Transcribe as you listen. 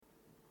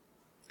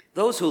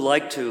Those who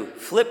like to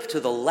flip to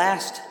the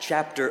last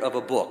chapter of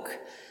a book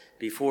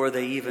before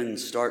they even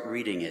start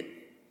reading it,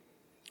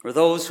 or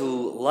those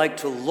who like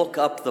to look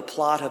up the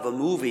plot of a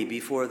movie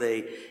before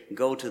they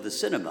go to the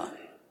cinema,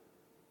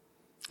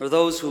 or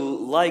those who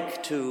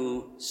like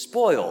to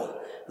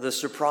spoil the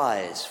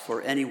surprise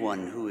for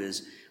anyone who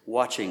is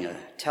watching a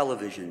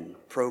television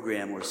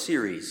program or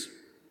series,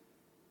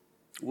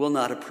 will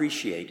not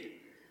appreciate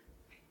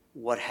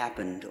what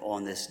happened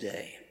on this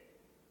day.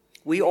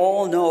 We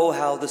all know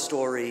how the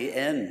story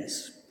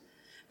ends,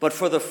 but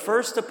for the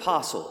first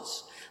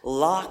apostles,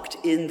 locked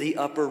in the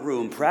upper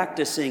room,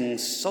 practicing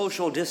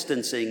social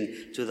distancing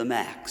to the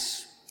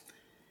max,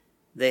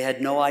 they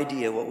had no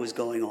idea what was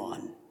going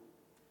on.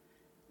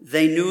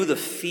 They knew the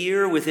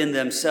fear within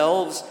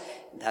themselves.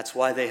 That's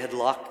why they had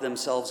locked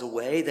themselves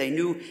away. They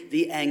knew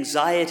the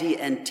anxiety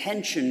and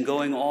tension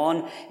going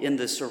on in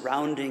the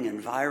surrounding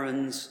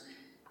environs.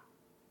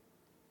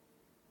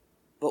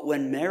 But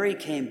when Mary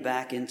came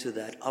back into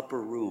that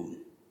upper room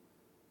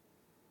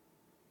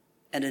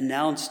and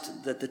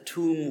announced that the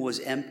tomb was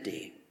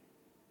empty,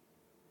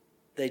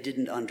 they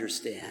didn't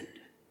understand.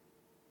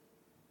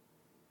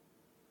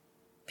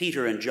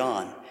 Peter and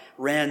John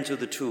ran to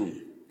the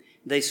tomb.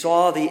 They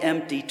saw the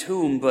empty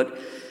tomb, but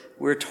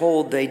we're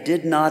told they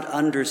did not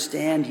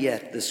understand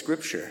yet the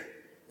scripture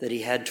that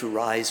he had to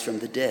rise from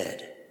the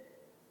dead.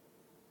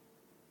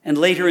 And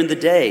later in the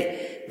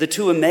day, the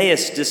two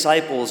Emmaus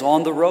disciples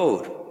on the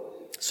road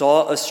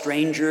saw a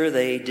stranger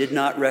they did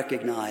not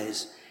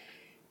recognize,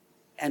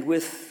 and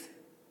with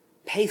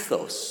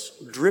pathos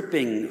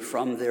dripping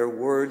from their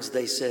words,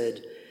 they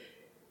said,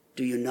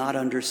 "Do you not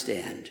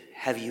understand?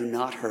 Have you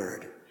not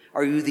heard?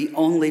 Are you the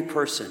only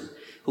person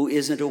who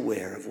isn't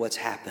aware of what's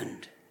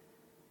happened?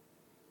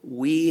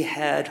 We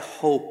had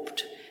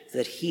hoped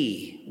that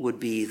he would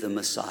be the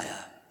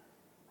Messiah."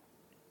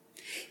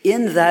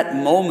 In that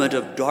moment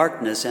of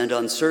darkness and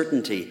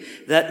uncertainty,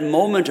 that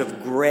moment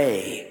of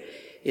gray,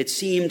 it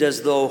seemed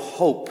as though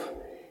hope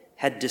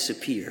had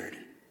disappeared.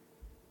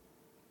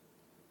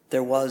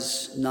 There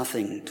was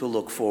nothing to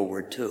look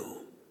forward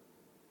to.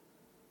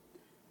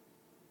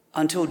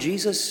 Until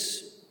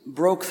Jesus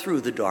broke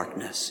through the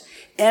darkness,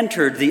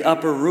 entered the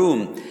upper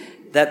room,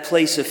 that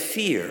place of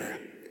fear,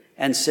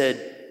 and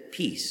said,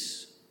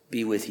 "Peace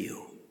be with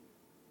you."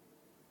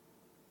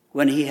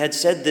 When he had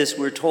said this,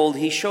 we're told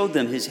he showed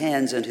them his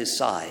hands and his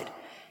side,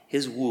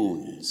 his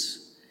wounds.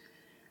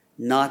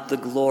 Not the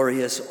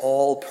glorious,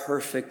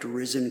 all-perfect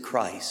risen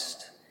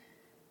Christ,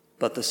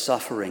 but the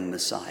suffering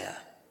Messiah.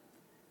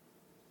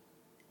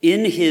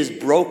 In his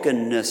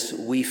brokenness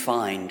we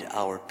find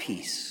our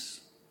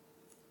peace.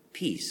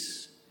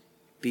 "Peace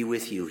be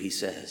with you," he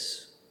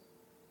says.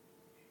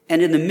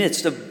 And in the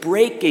midst of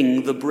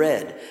breaking the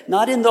bread,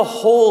 not in the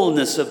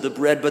wholeness of the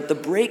bread, but the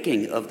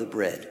breaking of the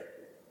bread,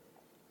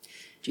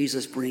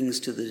 Jesus brings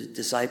to the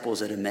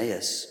disciples at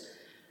Emmaus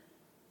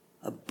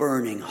a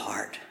burning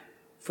heart,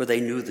 for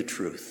they knew the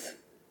truth.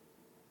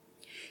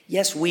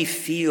 Yes, we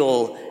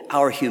feel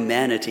our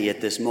humanity at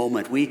this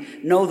moment. We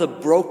know the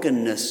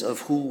brokenness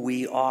of who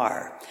we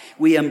are.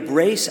 We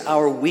embrace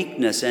our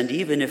weakness, and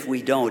even if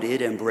we don't,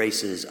 it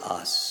embraces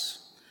us.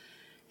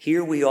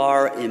 Here we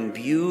are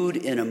imbued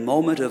in a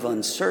moment of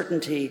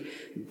uncertainty,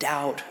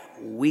 doubt,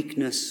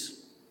 weakness.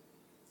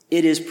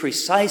 It is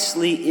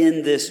precisely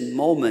in this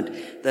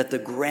moment that the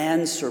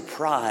grand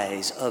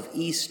surprise of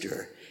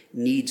Easter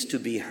needs to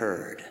be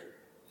heard.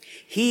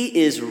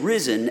 He is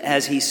risen,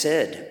 as he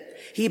said.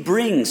 He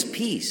brings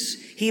peace.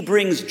 He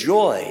brings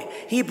joy.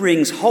 He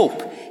brings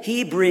hope.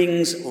 He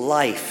brings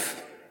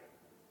life.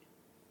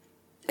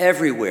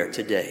 Everywhere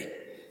today,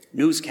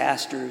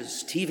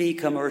 newscasters, TV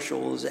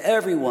commercials,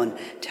 everyone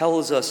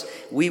tells us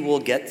we will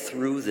get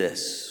through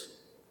this.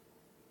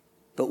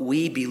 But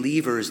we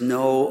believers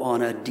know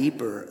on a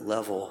deeper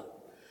level,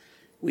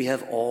 we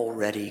have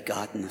already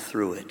gotten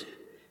through it.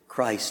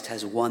 Christ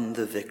has won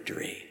the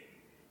victory.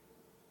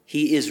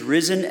 He is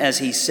risen, as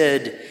he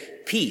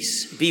said,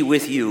 "Peace be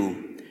with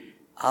you."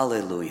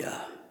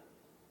 Alleluia.